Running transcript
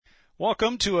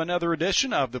Welcome to another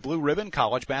edition of the Blue Ribbon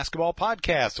College Basketball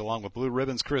Podcast. Along with Blue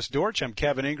Ribbon's Chris Dortch, I'm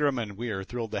Kevin Ingram, and we are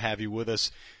thrilled to have you with us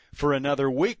for another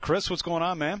week. Chris, what's going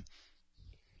on, man?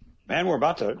 Man, we're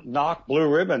about to knock Blue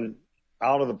Ribbon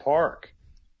out of the park.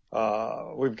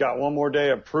 We've got one more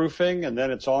day of proofing, and then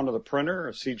it's on to the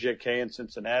printer, CJK in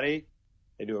Cincinnati.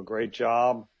 They do a great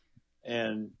job.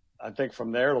 And I think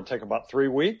from there it'll take about 3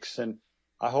 weeks. And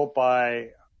I hope by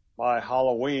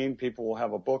Halloween people will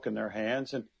have a book in their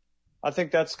hands. And I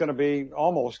think that's going to be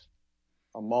almost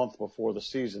a month before the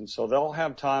season. So they'll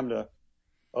have time to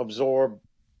absorb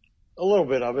a little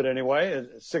bit of it anyway.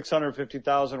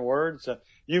 650,000 words.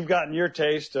 You've gotten your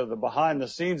taste of the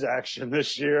behind-the-scenes action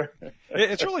this year.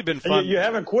 It's really been fun. You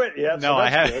haven't quit yet. No, so I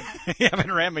haven't. You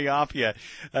haven't ran me off yet.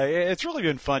 It's really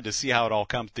been fun to see how it all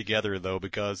comes together, though,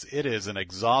 because it is an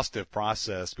exhaustive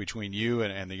process between you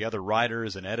and the other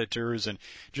writers and editors and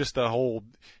just the whole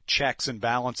checks and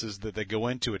balances that go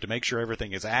into it to make sure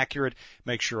everything is accurate,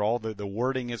 make sure all the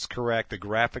wording is correct, the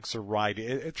graphics are right.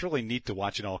 It's really neat to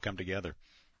watch it all come together.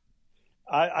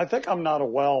 I think I'm not a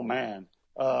well man,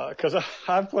 cause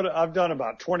I've done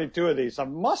about 22 of these. I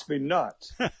must be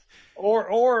nuts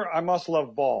or I must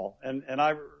love ball. And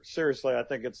I seriously, I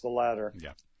think it's the latter.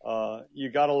 Yeah. You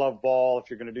gotta love ball if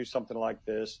you're going to do something like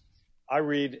this. I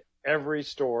read every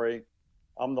story.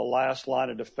 I'm the last line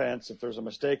of defense. If there's a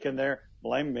mistake in there,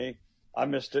 blame me. I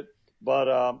missed it,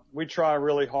 but, we try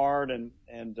really hard and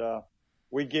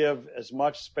we give as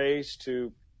much space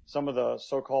to some of the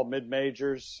so-called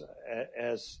mid-majors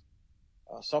as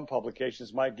some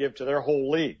publications might give to their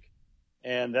whole league.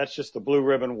 And that's just the Blue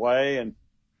Ribbon way. And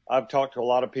I've talked to a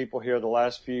lot of people here the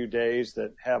last few days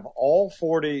that have all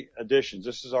 40 editions.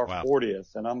 This is our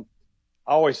 40th. And I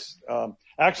always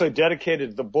actually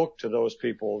dedicated the book to those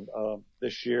people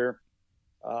this year.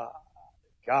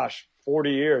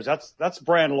 40 years. That's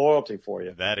brand loyalty for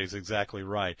you. That is exactly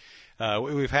right.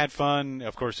 We've had fun.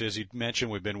 Of course, as you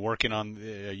mentioned, we've been working on,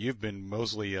 you've been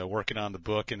mostly working on the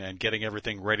book and getting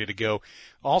everything ready to go.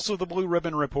 Also, the Blue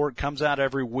Ribbon Report comes out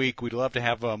every week. We'd love to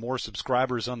have more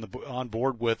subscribers on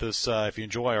board with us. If you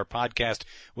enjoy our podcast,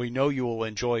 we know you will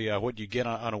enjoy what you get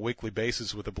on a weekly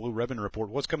basis with the Blue Ribbon Report.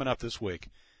 What's coming up this week?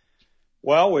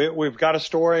 Well, we've got a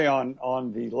story on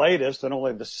the latest and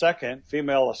only the second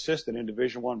female assistant in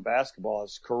Division I basketball.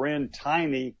 It's Corinne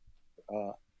Tiny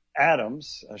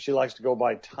Adams. She likes to go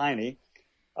by Tiny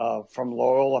from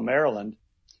Loyola, Maryland.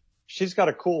 She's got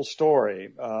a cool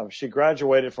story. She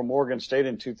graduated from Oregon State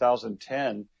in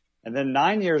 2010, and then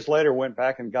 9 years later went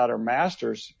back and got her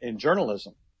master's in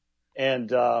journalism. And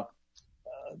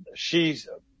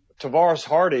Tavares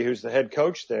Hardy, who's the head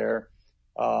coach there,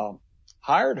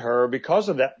 hired her because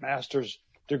of that master's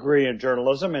degree in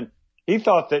journalism. And he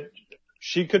thought that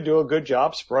she could do a good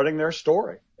job spreading their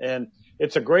story. And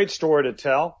it's a great story to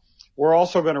tell. We're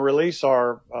also going to release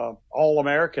our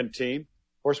All-American team.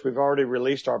 Of course, we've already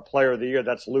released our player of the year.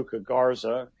 That's Luka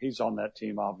Garza. He's on that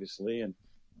team, obviously. And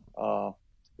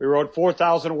we wrote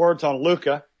 4,000 words on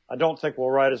Luka. I don't think we'll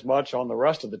write as much on the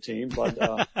rest of the team, but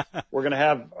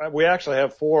we actually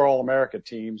have 4 All-America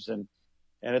teams. And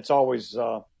it's always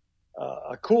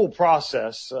a cool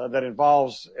process that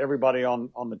involves everybody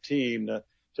on the team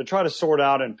to try to sort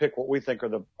out and pick what we think are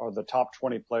the top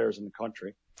 20 players in the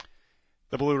country.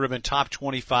 The Blue Ribbon Top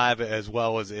 25 as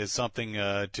well is something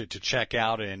to check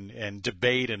out and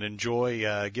debate and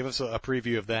enjoy. Give us a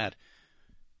preview of that.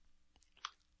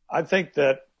 I think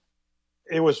that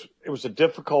it was a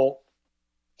difficult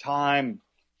time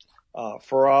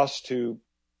for us to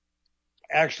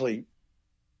actually,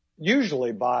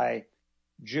 usually by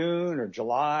June or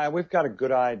July, we've got a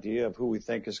good idea of who we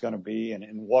think is going to be and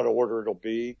in what order it'll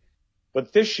be.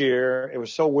 But this year, it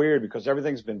was so weird because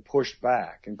everything's been pushed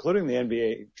back, including the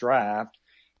NBA draft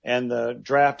and the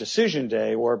draft decision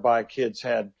day, whereby kids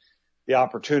had the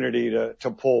opportunity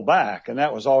to pull back. And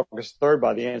that was August 3rd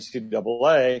by the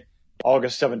NCAA,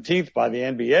 August 17th by the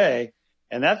NBA.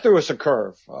 And that threw us a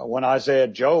curve. When Isaiah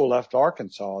Joe left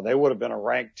Arkansas, they would have been a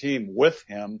ranked team with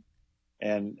him.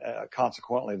 And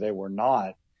consequently, they were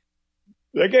not.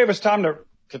 They gave us time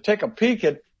to take a peek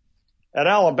at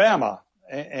Alabama.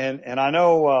 And I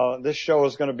know this show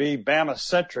is going to be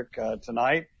Bama-centric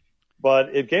tonight,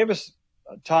 but it gave us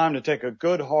time to take a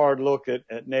good, hard look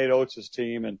at Nate Oates'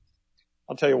 team. And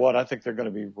I'll tell you what, I think they're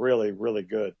going to be really, really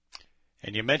good.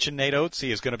 And you mentioned Nate Oates.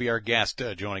 He is going to be our guest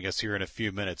joining us here in a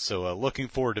few minutes. So looking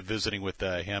forward to visiting with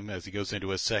him as he goes into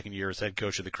his second year as head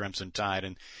coach of the Crimson Tide.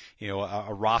 And, you know,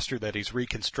 a roster that he's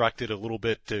reconstructed a little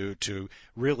bit to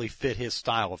really fit his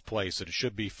style of play. So it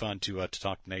should be fun to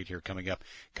talk to Nate here coming up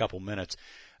a couple minutes.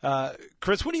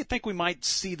 Chris, when do you think we might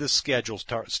see the schedule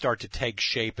start to take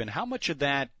shape, and how much of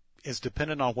that is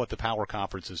dependent on what the power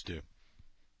conferences do?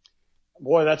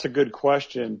 Boy, that's a good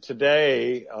question.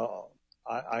 Today,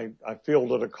 I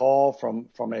fielded a call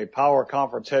from a power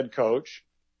conference head coach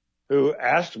who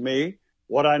asked me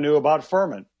what I knew about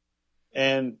Furman.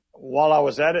 And while I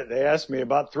was at it, they asked me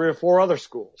about 3 or 4 other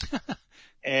schools.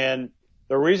 And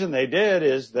the reason they did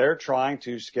is they're trying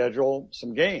to schedule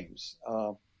some games.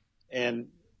 And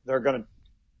they're going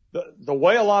to, the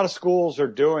way a lot of schools are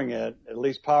doing it, at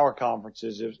least power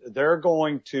conferences, is they're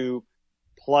going to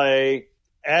play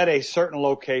at a certain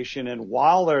location. And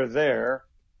while they're there,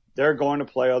 they're going to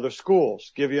play other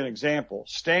schools. Give you an example.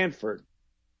 Stanford,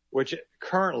 which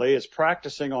currently is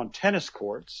practicing on tennis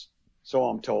courts, so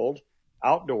I'm told,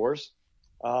 outdoors.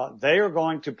 They are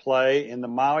going to play in the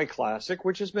Maui Classic,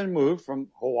 which has been moved from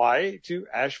Hawaii to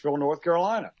Asheville, North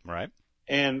Carolina. Right.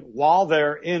 And while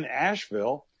they're in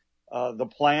Asheville, the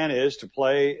plan is to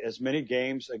play as many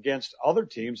games against other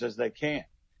teams as they can.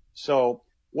 So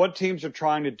what teams are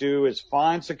trying to do is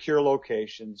find secure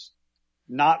locations,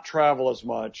 not travel as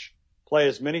much, play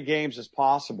as many games as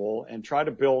possible, and try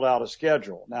to build out a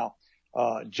schedule. Now,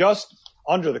 just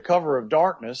under the cover of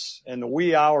darkness in the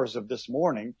wee hours of this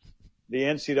morning, the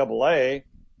NCAA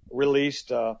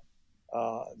released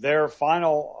their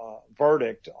final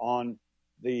verdict on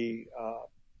the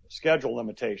schedule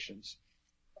limitations.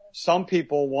 Some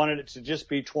people wanted it to just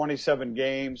be 27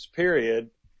 games, period,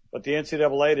 but the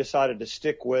NCAA decided to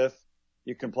stick with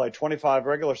you can play 25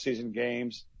 regular season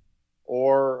games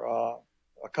or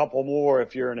a couple more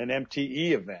if you're in an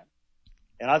MTE event.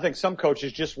 And I think some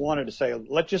coaches just wanted to say,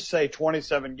 let's just say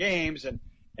 27 games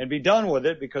and be done with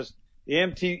it, because the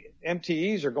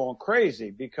MTEs are going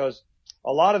crazy, because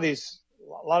a lot of these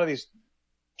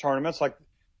tournaments, like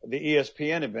the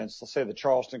ESPN events, let's say the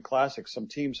Charleston Classic, some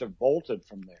teams have bolted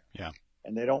from there. Yeah.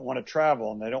 And they don't want to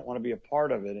travel and they don't want to be a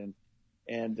part of it.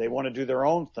 And they want to do their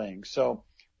own thing. So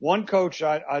one coach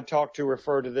I talked to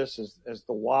referred to this as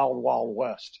the Wild Wild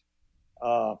West.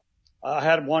 I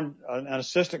had an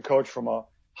assistant coach from a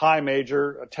high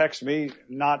major text me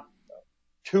not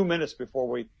 2 minutes before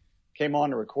we came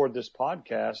on to record this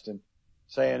podcast and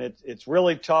saying it's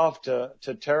really tough to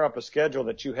tear up a schedule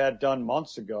that you had done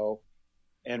months ago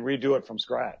and redo it from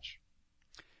scratch.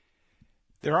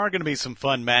 There are going to be some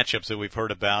fun matchups that we've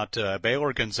heard about.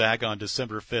 Baylor Gonzaga on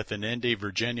December 5th in Indy.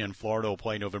 Virginia and Florida will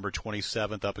play November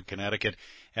 27th up in Connecticut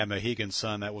at Mohegan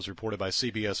Sun. That was reported by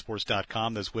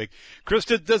CBSSports.com this week.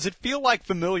 Krista, does it feel like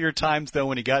familiar times, though,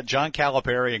 when you got John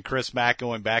Calipari and Chris Mack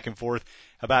going back and forth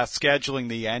about scheduling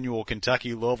the annual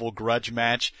Kentucky-Louisville grudge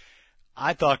match?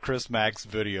 I thought Chris Mack's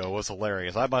video was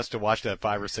hilarious. I must have watched that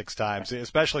 5 or 6 times,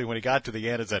 especially when he got to the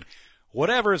end and said,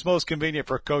 whatever is most convenient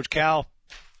for Coach Cal,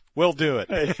 we'll do it.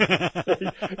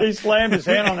 He slammed his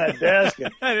hand on that desk,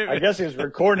 and I guess he was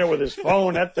recording it with his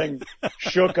phone. That thing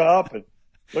shook up and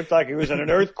looked like he was in an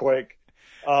earthquake.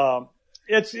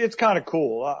 It's kind of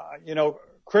cool.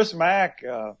 Chris Mack,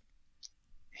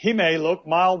 he may look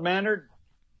mild-mannered,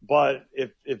 but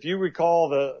if you recall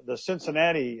the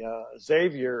Cincinnati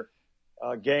Xavier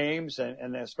games,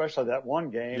 and especially that one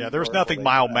game. Yeah, there was nothing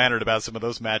mild-mannered about some of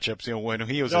those matchups, when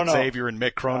he was at Xavier and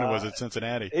Mick Cronin was at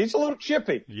Cincinnati. He's a little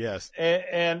chippy. Yes.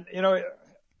 And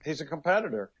he's a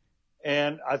competitor.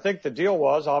 And I think the deal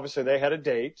was, obviously, they had a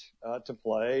date to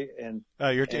play. And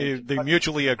the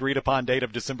mutually agreed upon date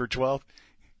of December 12th?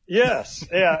 Yes.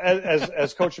 Yeah,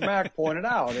 as Coach Mack pointed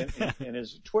out in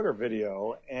his Twitter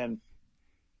video. And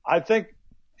I think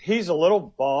he's a little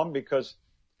bummed because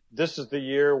this is the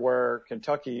year where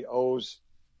Kentucky owes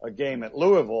a game at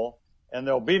Louisville, and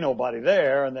there'll be nobody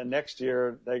there. And then next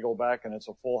year they go back and it's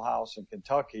a full house in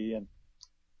Kentucky.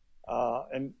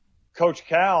 And Coach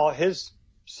Cal, his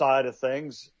side of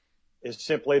things is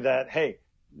simply that, hey,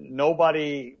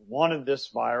 nobody wanted this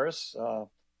virus.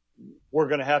 We're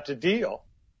going to have to deal.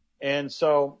 And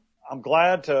so I'm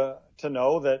glad to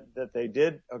know that they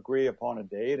did agree upon a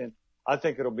date, and I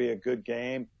think it'll be a good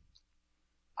game.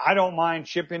 I don't mind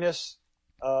chippiness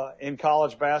in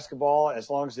college basketball as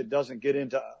long as it doesn't get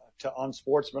into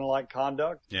unsportsmanlike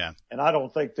conduct. Yeah. And I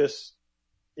don't think this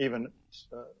even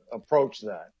approached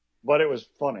that. But it was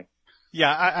funny.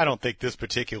 Yeah, I don't think this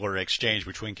particular exchange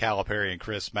between Calipari and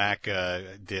Chris Mack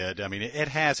did. I mean, it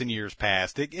has in years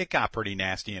past. It got pretty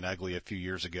nasty and ugly a few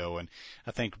years ago, and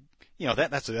I think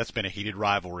that's been a heated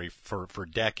rivalry for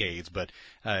decades. But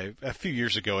a few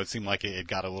years ago, it seemed like it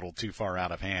got a little too far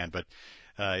out of hand. But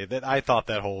I thought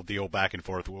that whole deal back and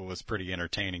forth was pretty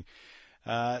entertaining.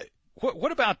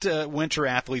 What about winter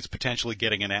athletes potentially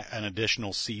getting an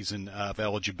additional season of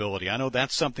eligibility? I know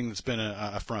that's something that's been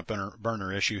a front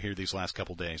burner issue here these last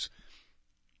couple days.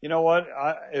 You know what?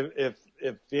 If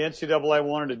the NCAA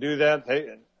wanted to do that,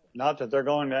 Not that they're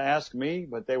going to ask me,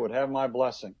 but they would have my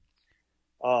blessing.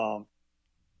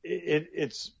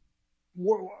 It's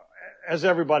as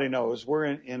everybody knows, we're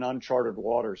in uncharted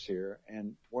waters here,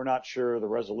 and we're not sure the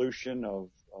resolution of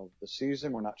the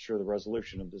season. We're not sure the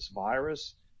resolution of this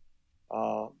virus.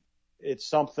 It's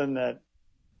something that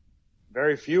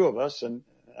very few of us, and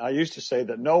I used to say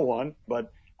that no one,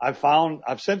 but I've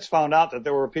since found out that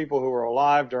there were people who were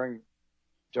alive during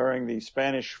the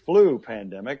Spanish flu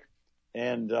pandemic,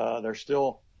 and they're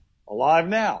still alive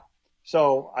now.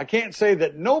 So I can't say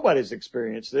that nobody's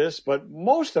experienced this, but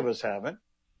most of us haven't.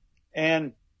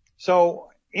 And so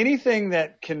anything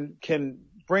that can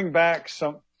bring back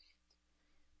some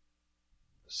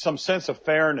sense of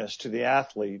fairness to the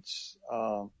athletes,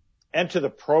 and to the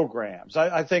programs.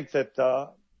 I think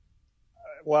that,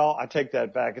 well, I take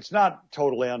that back. It's not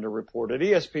totally underreported.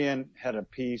 ESPN had a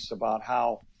piece about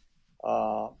how,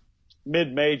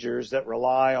 mid-majors that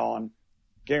rely on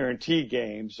guaranteed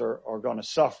games are going to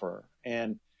suffer.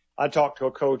 And I talked to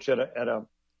a coach at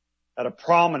a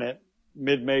prominent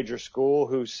mid-major school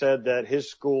who said that his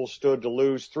school stood to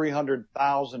lose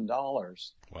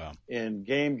 $300,000 wow. in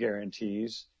game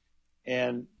guarantees.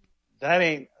 And that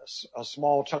ain't a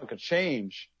small chunk of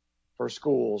change for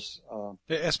schools.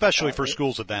 Especially for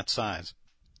schools of that size.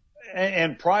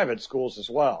 And private schools as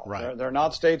well. Right. They're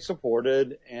not state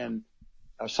supported, and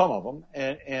some of them.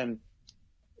 And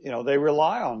they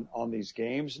rely on these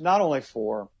games, not only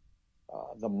for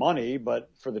the money, but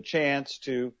for the chance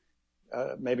to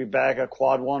maybe bag a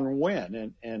quad one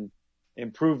win and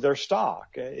improve their stock.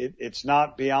 It's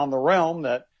not beyond the realm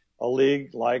that a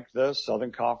league like the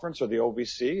Southern Conference or the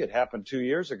OVC, it happened 2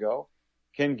 years ago,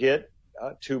 can get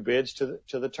 2 bids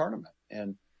to the tournament.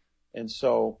 And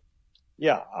so,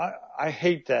 yeah, I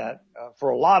hate that for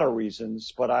a lot of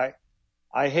reasons, but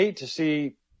I hate to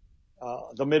see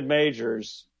the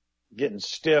mid-majors getting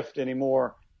stiffed any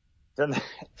more than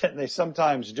they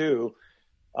sometimes do,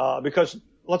 because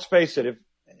let's face it,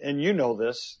 and you know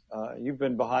this, you've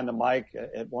been behind the mic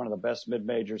at one of the best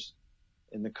mid-majors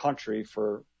in the country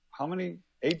for how many?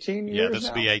 18 years? Yeah, this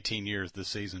will be 18 years this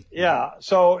season. Yeah.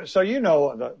 So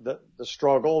the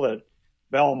struggle that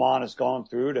Belmont has gone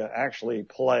through to actually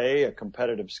play a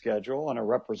competitive schedule and a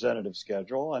representative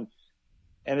schedule, and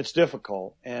it's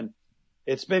difficult, and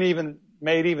it's been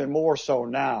made even more so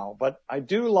now. But I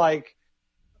do like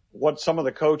what some of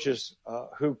the coaches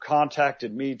who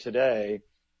contacted me today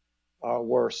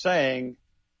were saying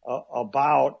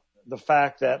about the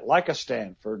fact that, like a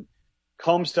Stanford,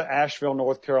 comes to Asheville,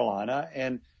 North Carolina,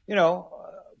 and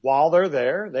while they're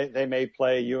there, they may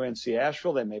play UNC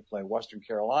Asheville, they may play Western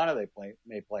Carolina,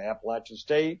 may play Appalachian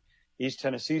State, East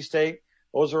Tennessee State.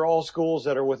 Those are all schools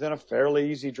that are within a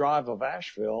fairly easy drive of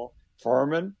Asheville,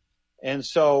 Furman, and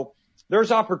so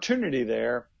there's opportunity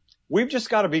there. We've just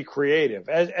got to be creative,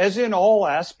 as in all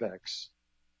aspects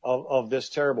of this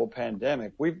terrible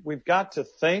pandemic. We've got to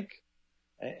think,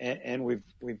 and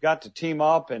we've got to team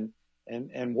up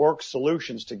and work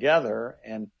solutions together.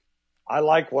 And I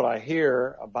like what I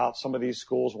hear about some of these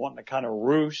schools wanting to kind of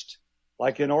roost,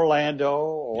 like in Orlando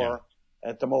or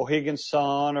at the Mohegan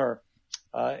Sun or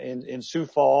in Sioux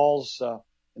Falls,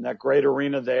 in that great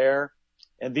arena there.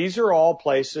 And these are all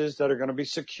places that are going to be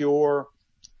secure.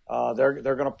 They're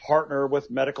going to partner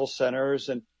with medical centers,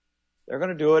 and they're going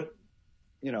to do it.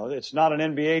 It's not an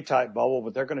NBA type bubble,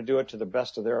 but they're going to do it to the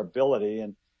best of their ability.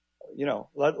 And,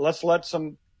 let's let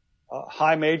some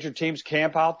high major teams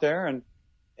camp out there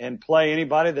and play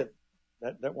anybody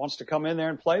that wants to come in there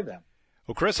and play them.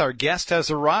 Well, Chris, our guest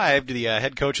has arrived, the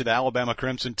head coach of the Alabama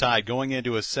Crimson Tide. Going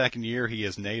into his second year, he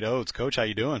is Nate Oates. Coach, how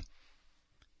you doing?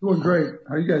 Doing great.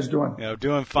 How are you guys doing?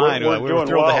 Doing fine. We're doing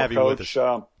thrilled well, to have you Coach. with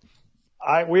us.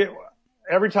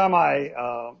 Every time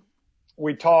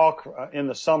we talk in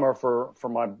the summer for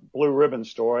my Blue Ribbon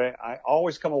story, I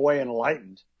always come away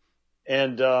enlightened.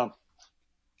 And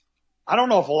I don't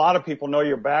know if a lot of people know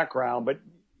your background, but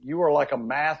you are like a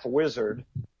math wizard.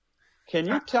 Can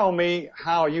you tell me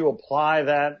how you apply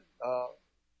that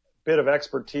bit of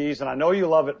expertise? And I know you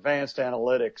love advanced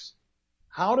analytics.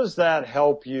 How does that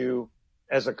help you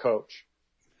as a coach?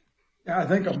 Yeah, I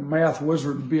think a math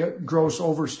wizard would be a gross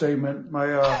overstatement.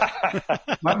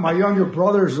 My younger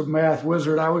brother's a math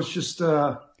wizard. I was just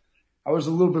I was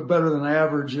a little bit better than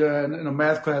average in a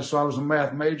math class, so I was a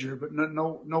math major, but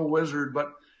no wizard.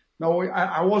 But no,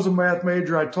 I was a math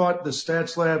major. I taught the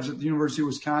stats labs at the University of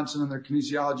Wisconsin in their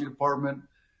kinesiology department.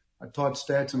 I taught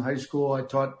stats in high school. I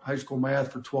taught high school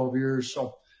math for 12 years,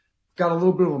 so got a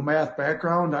little bit of a math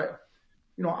background.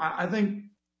 I think,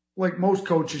 like most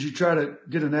coaches, you try to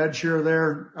get an edge here or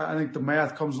there. I think the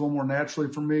math comes a little more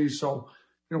naturally for me. So,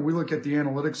 we look at the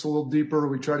analytics a little deeper.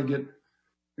 We try to get,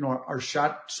 our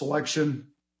shot selection.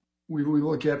 We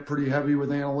look at pretty heavy with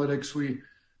analytics. We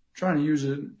trying to use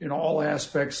it in all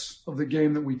aspects of the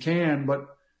game that we can. But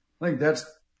I think that's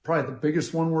probably the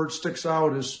biggest one where it sticks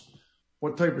out is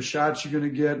what type of shots you're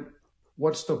going to get.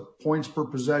 What's the points per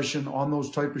possession on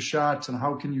those type of shots, and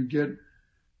how can you get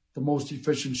the most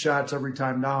efficient shots every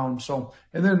time down? So,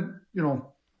 and then,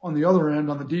 on the other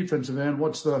end, on the defensive end,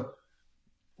 what's the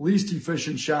least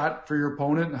efficient shot for your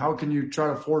opponent, and how can you try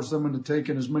to force them into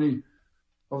taking as many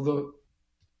of the,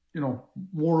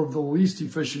 more of the least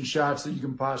efficient shots that you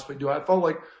can possibly do. I felt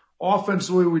like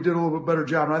offensively we did a little bit better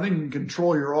job, and I think you can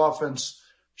control your offense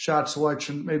shot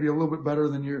selection maybe a little bit better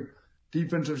than your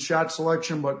defensive shot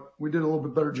selection, but we did a little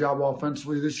bit better job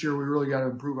offensively. This year we really got to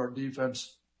improve our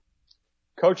defense.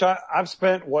 Coach, I've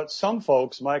spent what some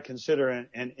folks might consider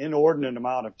an inordinate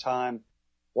amount of time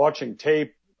watching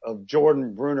tape of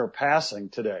Jordan Bruner passing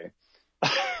today.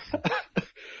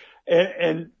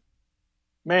 and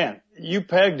man, you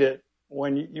pegged it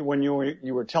when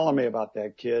you were telling me about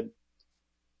that kid.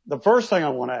 The first thing I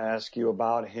want to ask you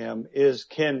about him is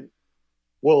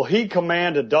will he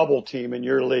command a double team in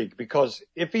your league? Because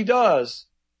if he does,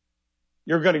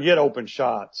 you're going to get open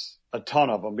shots, a ton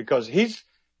of them, because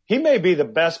he may be the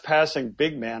best passing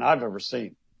big man I've ever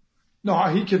seen. No,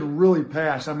 he can really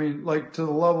pass. I mean, like to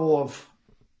the level of,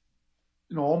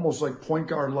 almost like point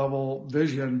guard level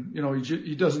vision.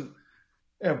 He doesn't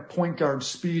have point guard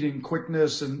speed and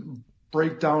quickness and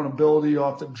breakdown ability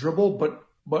off the dribble,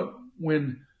 but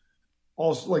when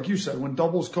also, like you said, when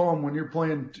doubles come, when you're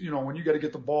playing, when you got to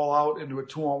get the ball out into a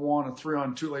 2-on-1, a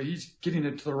 3-on-2, like he's getting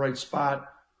it to the right spot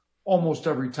almost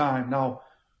every time. Now,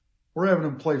 we're having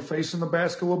him play facing the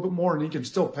basket a little bit more, and he can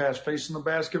still pass facing the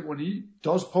basket. When he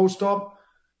does post up,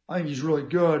 I think he's really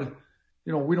good.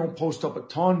 We don't post up a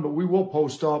ton, but we will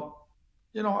post up.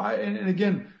 And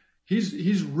again,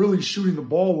 he's really shooting the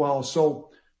ball well. So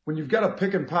when you've got a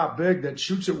pick and pop big that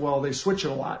shoots it well, they switch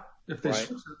it a lot. If they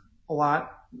switch it a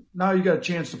lot, now you got a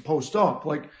chance to post up.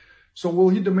 So will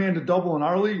he demand a double in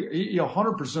our league? He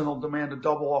 100% will demand a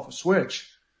double off a switch.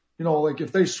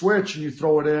 If they switch and you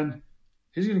throw it in,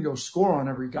 he's going to go score on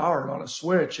every guard on a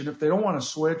switch. And if they don't want to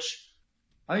switch,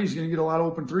 I think he's going to get a lot of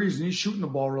open threes, and he's shooting the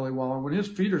ball really well. And when his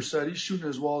feet are set, he's shooting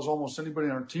as well as almost anybody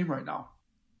on our team right now.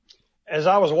 As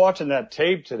I was watching that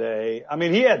tape today, I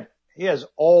mean, he has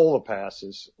all the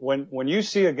passes. When you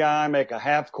see a guy make a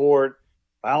half court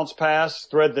bounce pass,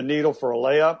 thread the needle for a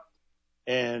layup,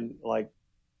 and like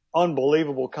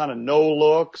unbelievable kind of no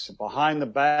looks, behind the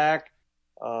back,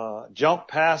 jump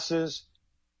passes,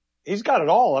 he's got it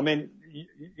all. I mean,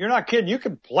 you're not kidding. You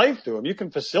can play through him. You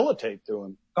can facilitate through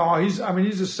him. Oh, he's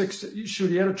a six. Shoot,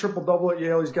 he had a triple double at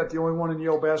Yale. He's got the only one in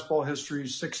Yale basketball history.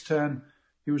 He's 6'10".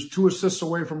 He was 2 assists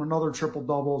away from another triple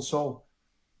double. So,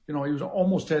 he was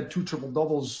almost had 2 triple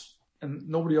doubles, and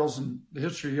nobody else in the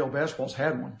history of Yale basketball's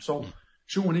had one. So,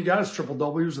 shoot, when he got his triple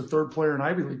double, he was the 3rd player in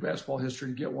Ivy League basketball history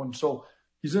to get one. So,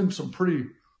 he's in some pretty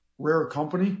rare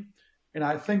company. And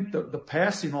I think the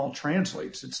passing all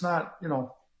translates. It's not,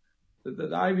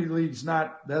 the Ivy League's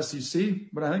not the SEC,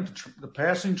 but I think the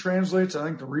passing translates. I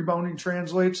think the rebounding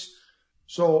translates.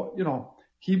 So,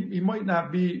 he might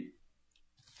not be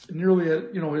nearly,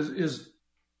 his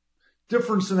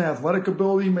difference in athletic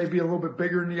ability may be a little bit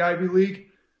bigger in the Ivy League,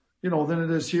 than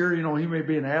it is here. He may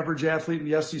be an average athlete in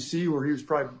the SEC where he was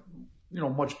probably,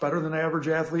 much better than average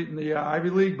athlete in the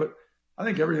Ivy League. But I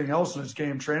think everything else in his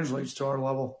game translates to our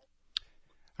level.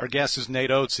 Our guest is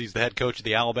Nate Oats. He's the head coach of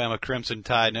the Alabama Crimson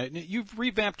Tide. Now, you've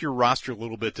revamped your roster a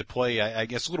little bit to play, I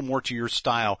guess, a little more to your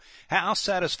style. How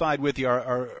satisfied with you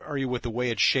are you with the way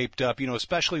it's shaped up,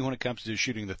 especially when it comes to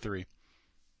shooting the three?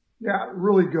 Yeah,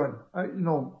 really good.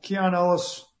 Keon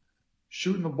Ellis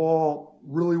shooting the ball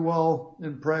really well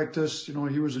in practice. He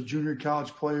was a junior college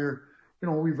player.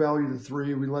 We value the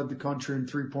three. We led the country in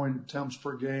 3-point attempts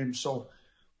per game, so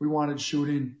we wanted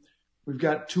shooting. We've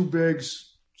got 2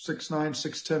 bigs, 6'9",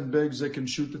 6'10" bigs that can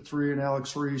shoot the three, and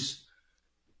Alex Reese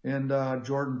and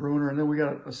Jordan Bruner. And then we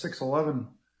got a 6'11".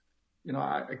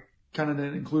 I kind of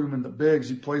didn't include him in the bigs.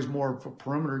 He plays more of a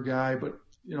perimeter guy, but,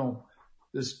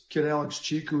 this kid Alex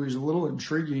Chiku, he's a little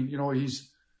intriguing.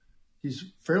 He's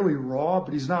fairly raw,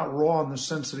 but he's not raw in the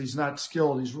sense that he's not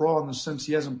skilled. He's raw in the sense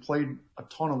he hasn't played a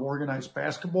ton of organized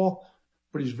basketball,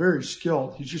 but he's very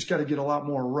skilled. He's just got to get a lot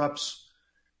more reps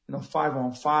in a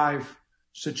 5-on-5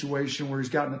 situation where he's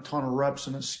gotten a ton of reps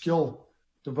in a skill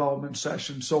development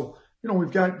session. So, we've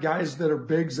got guys that are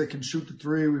bigs that can shoot the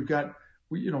three.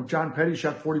 John Petty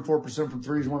shot 44% from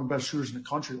three. He's one of the best shooters in the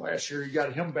country last year. You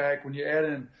got him back. When you add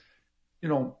in,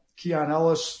 Keon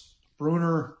Ellis,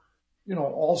 Bruner,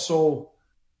 also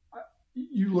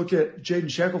you look at Jaden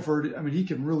Shackelford, I mean, he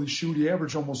can really shoot. He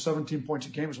averaged almost 17 points a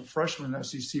game as a freshman in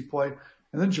SEC play.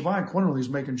 And then Javon Quinterly's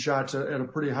making shots at a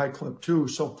pretty high clip too.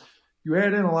 So you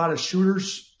add in a lot of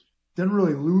shooters. Didn't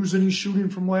really lose any shooting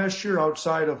from last year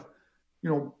outside of,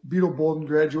 Beetle Bolden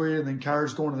graduated and then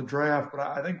Carr's going to the draft. But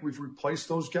I think we've replaced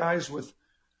those guys with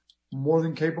more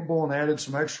than capable and added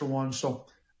some extra ones. So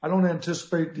I don't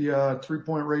anticipate the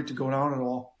 3-point rate to go down at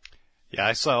all. Yeah,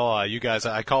 I saw you guys.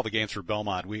 I called the games for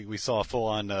Belmont. We saw a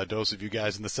full-on dose of you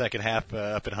guys in the second half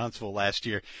up in Huntsville last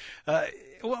year. I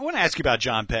want to ask you about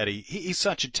John Petty. He's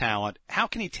such a talent. How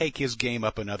can he take his game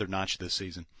up another notch this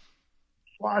season?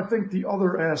 Well, I think the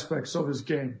other aspects of his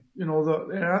game, and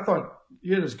I thought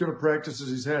he had as good a practice as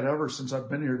he's had ever since I've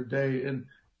been here today. And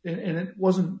it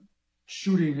wasn't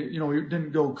shooting, he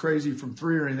didn't go crazy from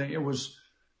three or anything. It was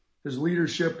his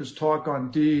leadership, his talk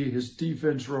on D, his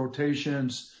defense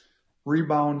rotations,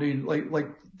 rebounding, like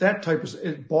that type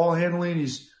of ball handling.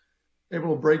 He's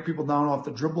able to break people down off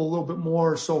the dribble a little bit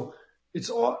more. So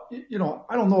it's all,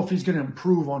 I don't know if he's going to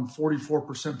improve on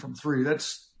 44% from three.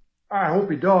 I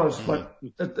hope he does, but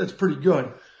that's pretty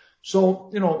good. So,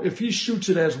 if he shoots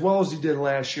it as well as he did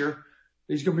last year,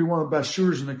 he's going to be one of the best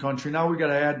shooters in the country. Now we got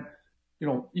to add,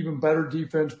 even better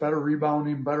defense, better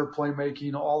rebounding, better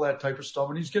playmaking, all that type of stuff.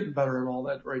 And he's getting better at all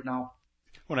that right now.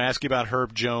 I want to ask you about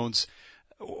Herb Jones.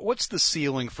 What's the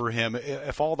ceiling for him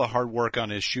if all the hard work on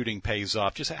his shooting pays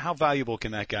off? Just how valuable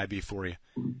can that guy be for you?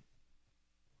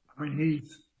 I mean,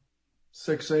 he's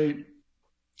 6'8",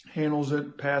 handles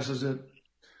it, passes it.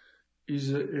 He's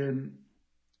an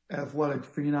athletic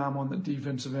phenom on the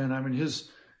defensive end. I mean,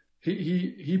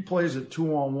 he plays it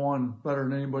 2-on-1 better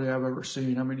than anybody I've ever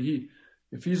seen. I mean,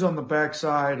 if he's on the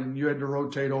backside and you had to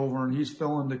rotate over and he's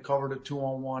filling the cover to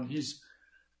 2-on-1,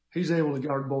 he's able to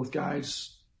guard both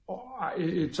guys.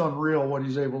 It's unreal what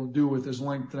he's able to do with his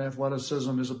length and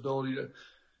athleticism, his ability to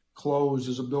close,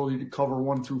 his ability to cover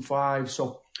 1 through 5.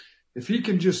 So if he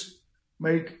can just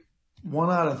make 1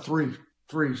 out of 3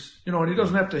 threes, and he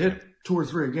doesn't have to hit 2 or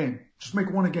 3 a game. Just make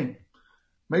 1 a game.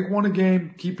 Make 1 a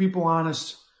game. Keep people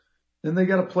honest. Then they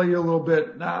got to play you a little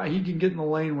bit. He can get in the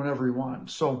lane whenever he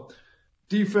wants. So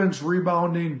defense,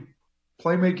 rebounding,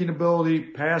 playmaking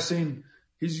ability, passing.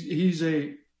 He's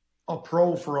a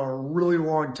pro for a really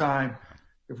long time.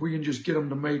 If we can just get him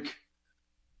to make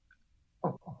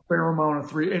a fair amount of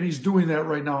 3, and he's doing that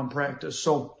right now in practice.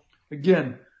 So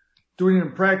again, doing it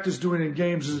in practice, doing it in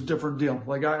games is a different deal.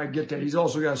 Like I get that. He's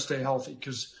also got to stay healthy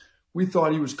because we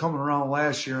thought he was coming around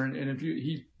last year, and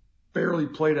he barely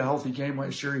played a healthy game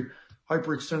last year. He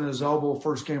hyperextended his elbow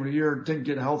first game of the year, didn't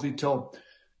get healthy till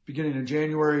beginning of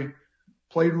January,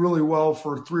 played really well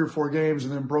for 3 or 4 games,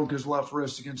 and then broke his left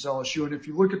wrist against LSU. And if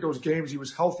you look at those games he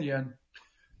was healthy in,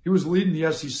 he was leading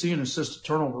the SEC in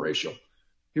assist-to-turnover ratio.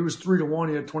 He was 3-1.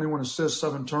 He had 21 assists,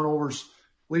 7 turnovers,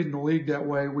 leading the league that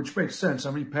way, which makes sense.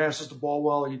 I mean, he passes the ball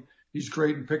well. He's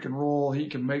great in pick and roll. He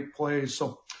can make plays.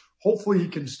 So hopefully he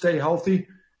can stay healthy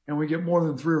and we get more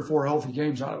than 3 or 4 healthy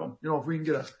games out of him. If we can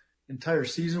get an entire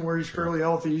season where he's fairly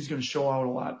healthy, he's going to show out a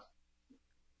lot.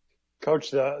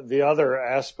 Coach, the other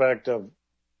aspect of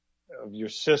your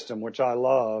system, which I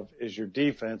love, is your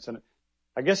defense. And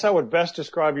I guess I would best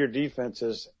describe your defense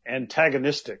as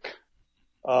antagonistic.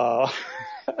 Can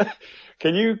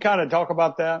you kind of talk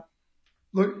about that?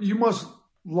 Look, you must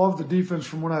love the defense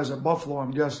from when I was at Buffalo,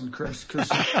 I'm guessing, Chris, because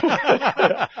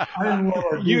I didn't love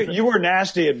our defense. You were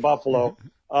nasty at Buffalo,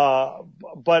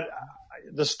 but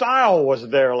the style was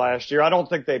there last year. I don't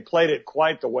think they played it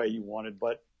quite the way you wanted,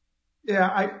 but.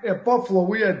 Yeah, at Buffalo,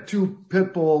 we had 2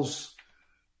 pit bulls,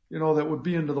 that would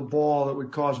be into the ball that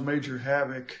would cause major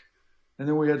havoc. And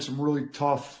then we had some really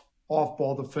tough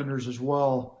off-ball defenders as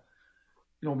well,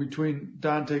 between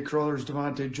Dante Crothers,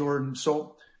 Devontae Jordan.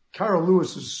 So Kira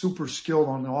Lewis is super skilled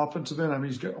on the offensive end. I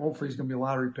mean, hopefully he's going to be a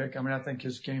lottery pick. I mean, I think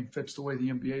his game fits the way the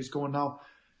NBA is going now.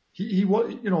 He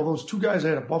was, those 2 guys I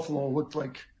had at Buffalo looked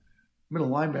like middle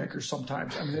linebackers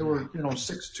sometimes. I mean, they were,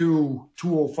 6'2",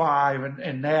 205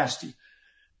 and nasty.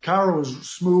 Kira was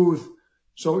smooth.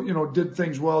 So, did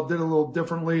things well, did a little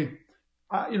differently.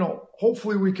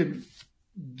 Hopefully we can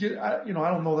get, I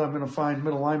don't know that I'm going to find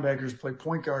middle linebackers play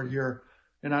point guard here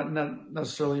and not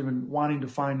necessarily even wanting to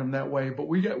find them that way, but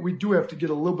we do have to get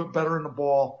a little bit better in the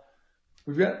ball.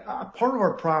 We've got part of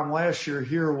our problem last year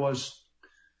here was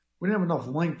we didn't have enough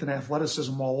length and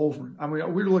athleticism all over. I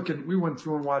mean, we went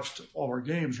through and watched all our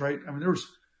games, right? I mean, there was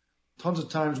tons of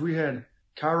times we had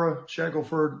Kira,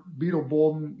 Shackelford, Beetle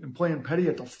Bolden, and playing Petty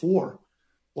at the 4.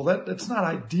 Well, that's not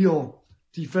ideal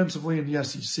defensively in the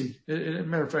SEC. As a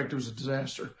matter of fact, it was a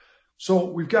disaster. So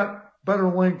we've got better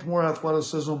length, more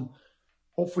athleticism.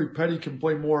 Hopefully Petty can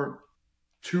play more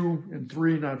 2 and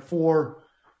 3, not 4.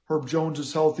 Herb Jones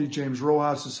is healthy. James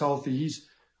Rojas is healthy.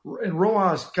 And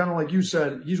Rojas, kind of like you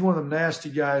said, he's one of the nasty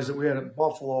guys that we had at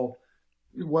Buffalo,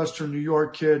 Western New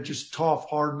York kid, just tough,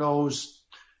 hard-nosed.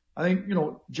 I think,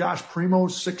 Josh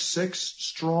Primo's 6'6",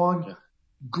 strong,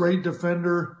 great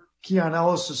defender. Keon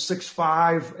Ellis is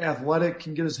 6'5", athletic,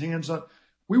 can get his hands on.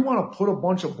 We want to put a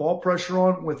bunch of ball pressure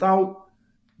on without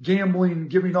gambling,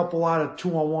 giving up a lot of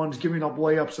 2-on-1s, giving up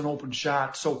layups and open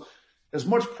shots. So as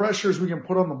much pressure as we can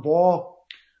put on the ball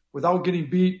without getting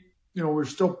beat, we're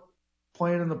still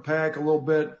playing in the pack a little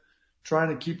bit, trying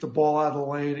to keep the ball out of the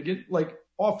lane. Again, like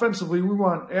offensively, we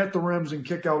want at the rims and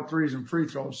kick out threes and free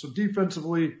throws. So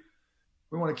defensively,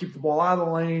 we want to keep the ball out of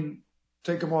the lane,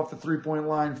 take them off the three-point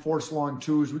line, force long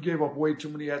twos. We gave up way too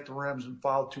many at the rims and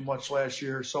fouled too much last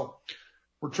year. So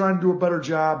we're trying to do a better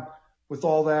job with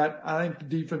all that. I think the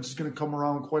defense is going to come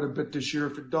around quite a bit this year.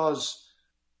 If it does,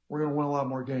 we're going to win a lot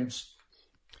more games.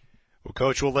 Well,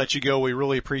 Coach, we'll let you go. We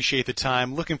really appreciate the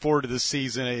time. Looking forward to this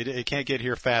season. It can't get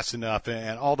here fast enough.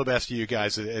 And all the best to you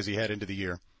guys as you head into the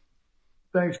year.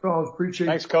 Thanks, fellas. Appreciate it.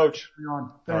 Thanks, Coach.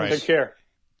 Thanks. All right. Take care.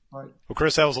 All right. Well,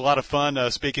 Chris, that was a lot of fun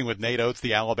speaking with Nate Oates,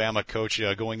 the Alabama coach,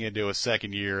 going into his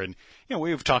second year. And,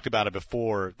 we've talked about it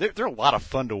before. They're a lot of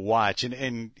fun to watch.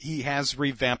 And he has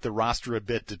revamped the roster a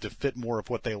bit to fit more of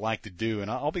what they like to do.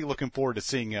 And I'll be looking forward to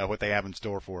seeing what they have in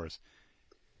store for us.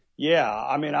 Yeah,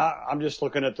 I mean, I'm just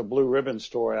looking at the blue ribbon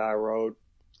story I wrote.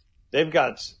 They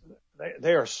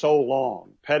are so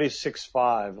long. Petty's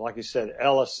 6'5", like you said.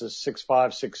 Ellis is 6'5",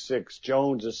 6'6".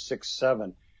 Jones is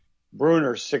 6'7".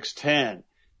 Bruner's 6'10".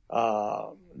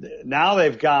 Now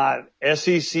they've got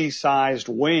SEC-sized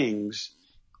wings.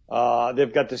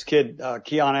 They've got this kid,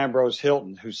 Keon Ambrose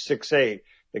Hilton, who's 6'8".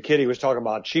 The kid he was talking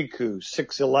about, Chiku,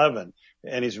 6'11",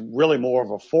 and he's really more of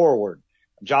a forward.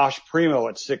 Josh Primo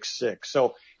at 6'6".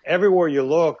 So everywhere you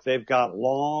look, they've got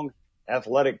long,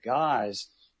 athletic guys,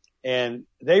 and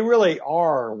they really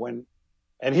are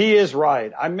and he is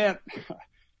right. I meant,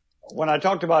 when I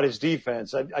talked about his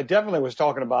defense, I definitely was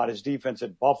talking about his defense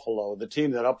at Buffalo, the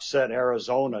team that upset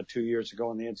Arizona 2 years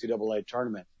ago in the NCAA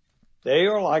tournament. They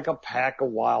are like a pack of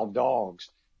wild dogs.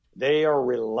 They are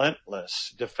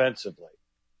relentless defensively.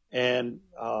 And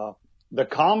the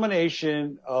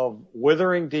combination of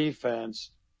withering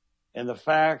defense and the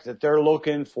fact that they're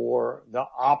looking for the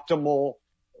optimal,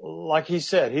 like he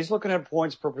said, he's looking at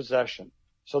points per possession.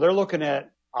 So they're looking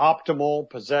at optimal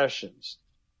possessions.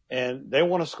 And they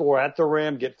want to score at the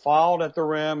rim, get fouled at the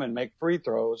rim, and make free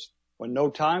throws when no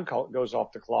time goes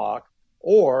off the clock,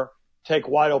 or take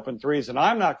wide open threes. And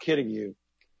I'm not kidding you.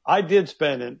 I did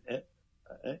spend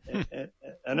an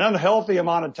unhealthy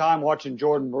amount of time watching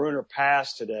Jordan Bruner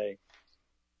pass today.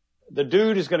 The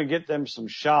dude is going to get them some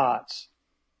shots,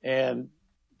 and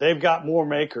they've got more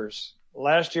makers.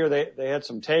 Last year they had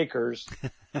some takers.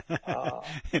 Now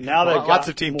they've got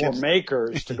more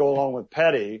makers to go along with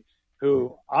Petty,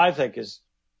 who I think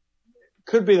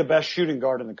could be the best shooting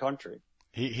guard in the country.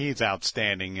 He's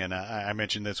outstanding, and I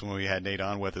mentioned this when we had Nate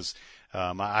on with us.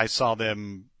 I saw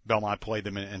Belmont played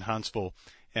them in Huntsville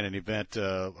at an event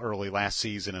early last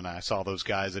season, and I saw those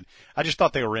guys, and I just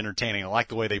thought they were entertaining. I liked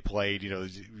the way they played.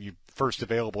 First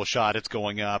available shot, it's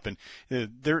going up, and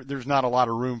there's not a lot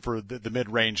of room for the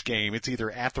mid-range game. It's either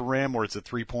at the rim or it's a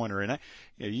three-pointer, and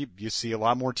you see a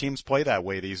lot more teams play that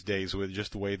way these days with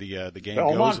just the way the game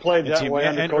goes. Belmont played that way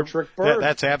under Coach Rick Byrd.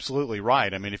 That's absolutely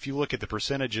right. I mean, if you look at the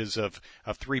percentages of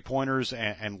three-pointers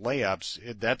and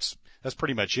layups, that's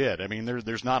pretty much it. I mean,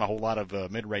 there's not a whole lot of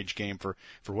mid-range game for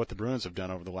what the Bruins have done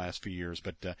over the last few years.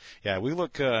 But we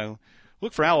look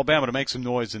for Alabama to make some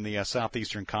noise in the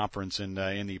Southeastern Conference and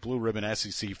in the Blue Ribbon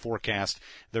SEC forecast.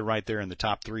 They're right there in the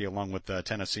top three, along with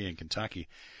Tennessee and Kentucky.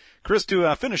 Chris,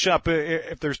 to finish up,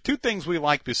 if there's two things we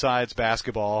like besides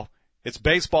basketball, it's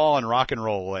baseball and rock and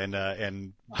roll,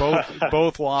 and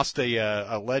both lost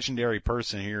a legendary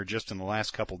person here just in the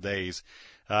last couple days.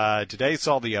 Today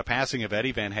saw the passing of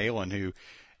Eddie Van Halen, who,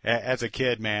 as a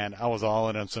kid, man, I was all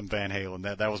in on some Van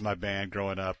Halen. That was my band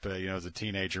growing up. As a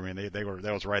teenager, I mean,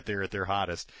 that was right there at their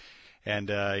hottest. And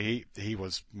he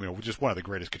was, just one of the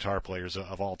greatest guitar players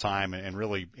of all time, and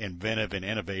really inventive and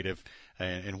innovative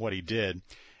in what he did.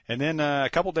 And then a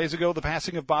couple days ago, the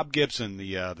passing of Bob Gibson,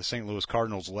 the St. Louis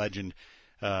Cardinals legend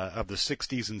of the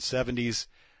 60s and 70s.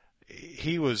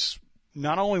 He was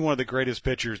not only one of the greatest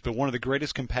pitchers, but one of the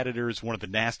greatest competitors, one of the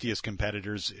nastiest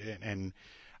competitors. And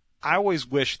I always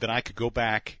wish that I could go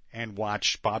back and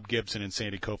watch Bob Gibson and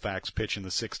Sandy Koufax pitch in the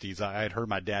 60s. I had heard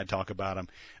my dad talk about him.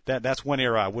 That's one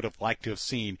era I would have liked to have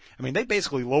seen. I mean, they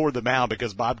basically lowered the mound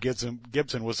because Bob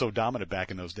Gibson was so dominant back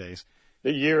in those days.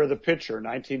 the year of the pitcher,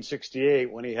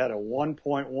 1968, when he had a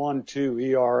 1.12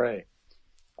 ERA.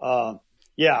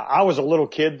 Yeah, I was a little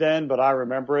kid then, but I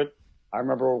remember it. I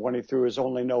remember when he threw his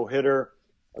only no-hitter.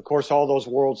 Of course, all those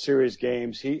World Series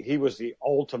games, he was the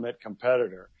ultimate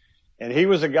competitor. And he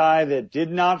was a guy that did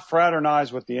not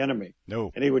fraternize with the enemy.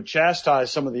 No. And he would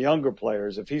chastise some of the younger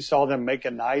players. If he saw them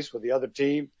making nice with the other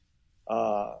team,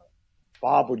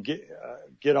 Bob would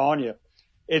get on you.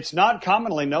 It's not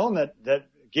commonly known that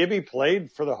Gibby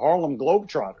played for the Harlem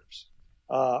Globetrotters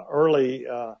early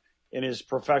in his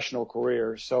professional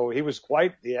career. So he was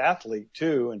quite the athlete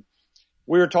too. And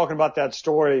we were talking about that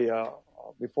story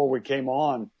before we came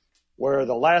on, where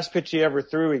the last pitch he ever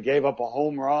threw, he gave up a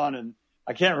home run, and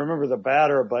I can't remember the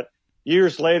batter, but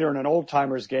years later in an old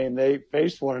timers game, they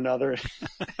faced one another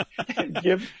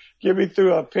and Gibby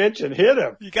threw a pitch and hit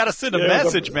him. You got to send a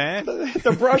message, man.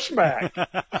 The brush back.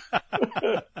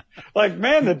 Like,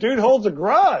 man, the dude holds a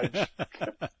grudge.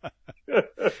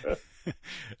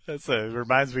 It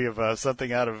reminds me of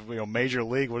something out of Major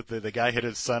League, where the guy hit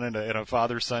his son in a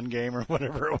father-son game or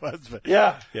whatever it was. But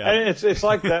yeah. And it's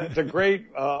like the great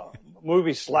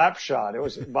movie Slapshot. It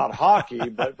was about hockey,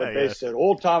 but they said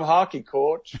old time hockey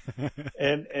coach,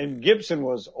 and Gibson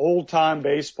was old time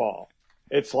baseball.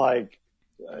 It's like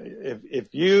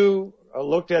if you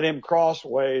looked at him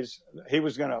crossways, he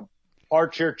was going to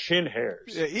part your chin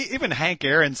hairs. Yeah, even Hank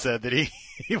Aaron said that he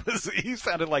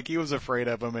sounded like he was afraid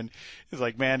of him, and he's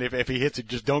like, man, if he hits it,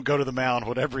 just don't go to the mound.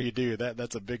 Whatever you do,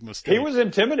 that's a big mistake. He was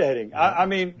intimidating. Yeah. I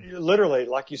mean, literally,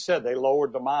 like you said, they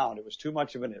lowered the mound. It was too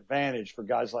much of an advantage for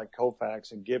guys like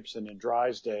Koufax and Gibson and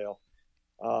Drysdale.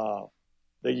 The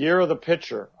year of the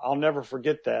pitcher, I'll never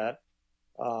forget that.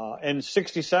 And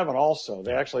 67 also.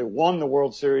 They actually won the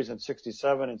World Series in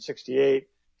 67 and 68.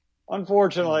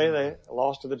 Unfortunately, they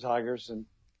lost to the Tigers in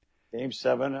Game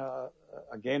 7, a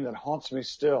game that haunts me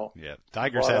still. Yeah,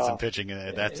 Tigers had some pitching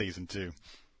in that season too.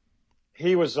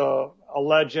 He was a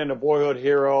legend, a boyhood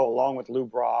hero, along with Lou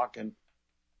Brock, and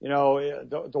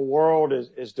the world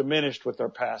is diminished with their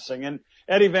passing. And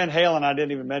Eddie Van Halen, I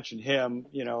didn't even mention him.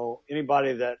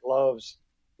 Anybody that loves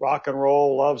rock and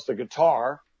roll loves the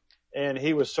guitar, and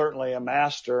he was certainly a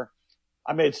master.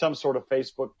 I made some sort of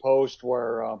Facebook post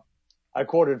where I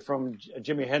quoted from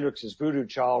Jimi Hendrix's Voodoo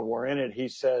Child, where in it he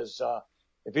says,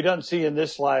 if he doesn't see you in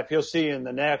this life, he'll see you in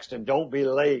the next, and don't be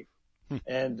late.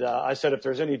 And I said, if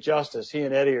there's any justice, he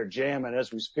and Eddie are jamming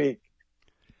as we speak.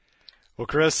 Well,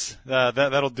 Chris,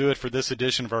 that'll do it for this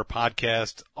edition of our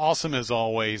podcast. Awesome as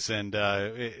always, and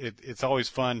it's always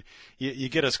fun. You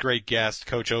get us great guests.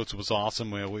 Coach Oates was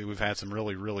awesome. We've had some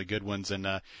really, really good ones, and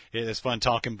it's fun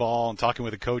talking ball and talking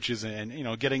with the coaches,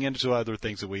 and getting into other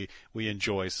things that we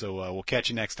enjoy. So we'll catch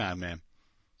you next time, man.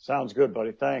 Sounds good,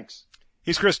 buddy. Thanks.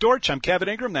 He's Chris Dortch. I'm Kevin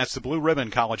Ingram. That's the Blue Ribbon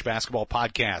College Basketball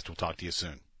Podcast. We'll talk to you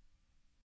soon.